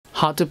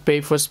How to pay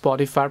for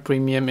Spotify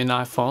Premium in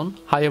iPhone.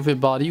 Hi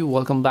everybody,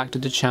 welcome back to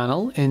the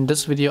channel. In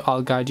this video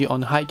I'll guide you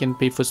on how you can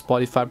pay for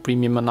Spotify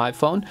Premium on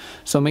iPhone,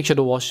 so make sure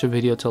to watch the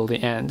video till the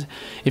end.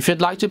 If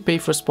you'd like to pay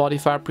for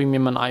Spotify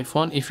Premium on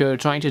iPhone, if you're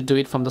trying to do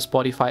it from the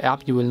Spotify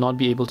app, you will not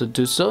be able to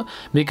do so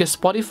because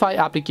Spotify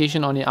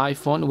application on your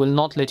iPhone will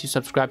not let you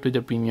subscribe to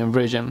the premium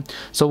version.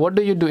 So what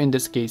do you do in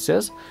this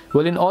cases?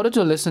 Well, in order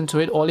to listen to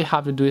it, all you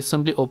have to do is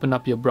simply open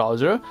up your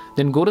browser,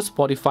 then go to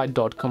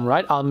spotify.com,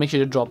 right? I'll make sure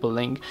to drop a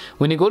link.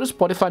 When you go to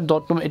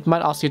spotify.com, it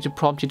might ask you to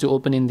prompt you to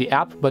open in the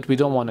app, but we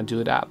don't want to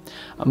do that.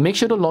 Make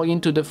sure to log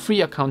into the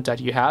free account that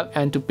you have,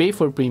 and to pay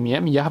for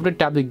premium you have to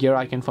tap the gear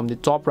icon from the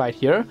top right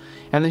here,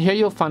 and then here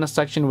you'll find a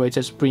section where it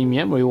says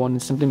premium, where you want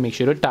to simply make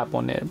sure to tap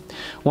on it.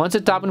 Once you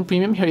tap on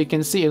premium, here you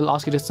can see it'll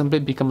ask you to simply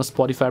become a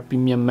Spotify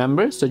premium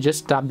member, so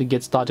just tap the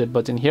get started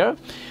button here.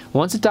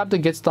 Once you tap the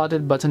get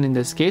started button, in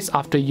this case,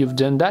 after you've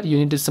done that, you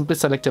need to simply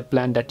select a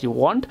plan that you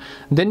want.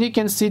 Then you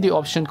can see the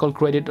option called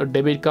credit or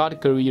debit card,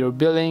 career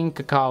billing,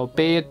 Kakao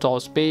Pay,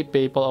 Toss Pay,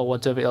 PayPal, or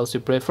whatever else you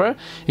prefer.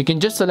 You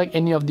can just select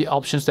any of the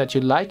options that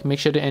you like. Make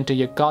sure to enter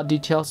your card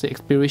details, the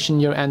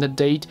expiration year and the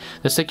date,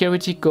 the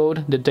security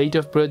code, the date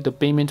of birth, the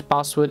payment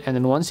password, and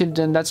then once you've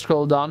done that,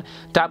 scroll down,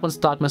 tap on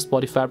start my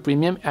Spotify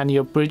premium, and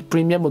your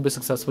premium will be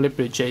successfully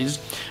purchased.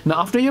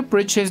 Now after you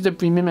purchase the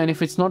premium, and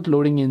if it's not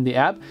loading in the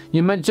app,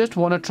 you might just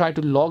want to try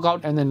to log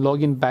out and then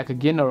log in back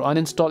again, or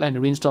uninstall and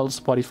reinstall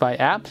Spotify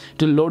app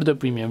to load the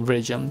premium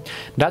version.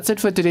 That's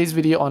it for today's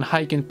video on how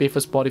you can pay for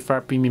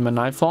Spotify premium on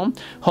iPhone.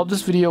 Hope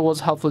this video was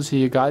helpful to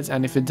you guys,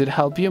 and if it did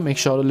help you, make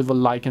sure to leave a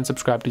like and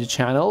subscribe to the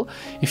channel.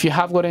 If you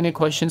have got any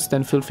questions,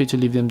 then feel free to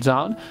leave them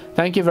down.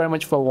 Thank you very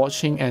much for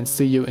watching, and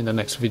see you in the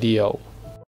next video.